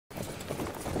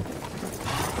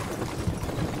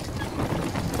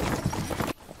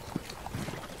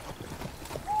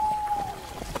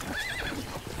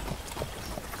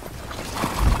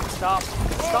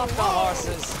Stop the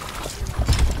horses.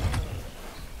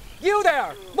 You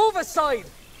there! Move aside!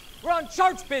 We're on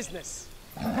church business.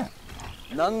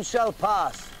 None shall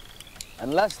pass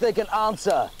unless they can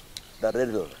answer the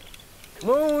riddle.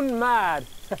 Moon mad.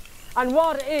 And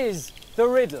what is the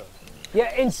riddle, you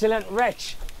insolent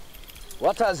wretch?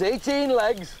 What has 18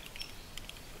 legs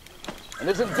and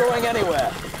isn't going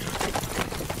anywhere?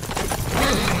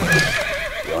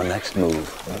 Your next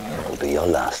move will be your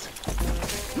last.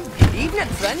 Evening,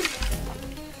 friend.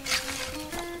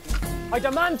 I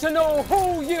demand to know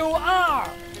who you are.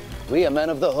 We are men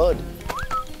of the hood.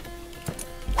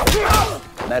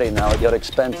 Merry now at your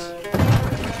expense.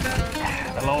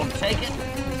 The Lord take it.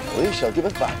 We shall give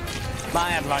it back.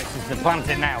 My advice is to plant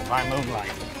it now by moonlight.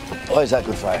 Why is that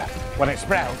good fire? When it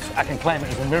sprouts, I can claim it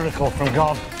as a miracle from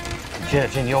God. The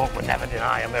church in York would never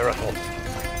deny a miracle.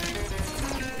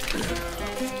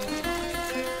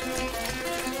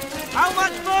 How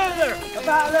much further?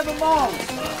 About 11 miles.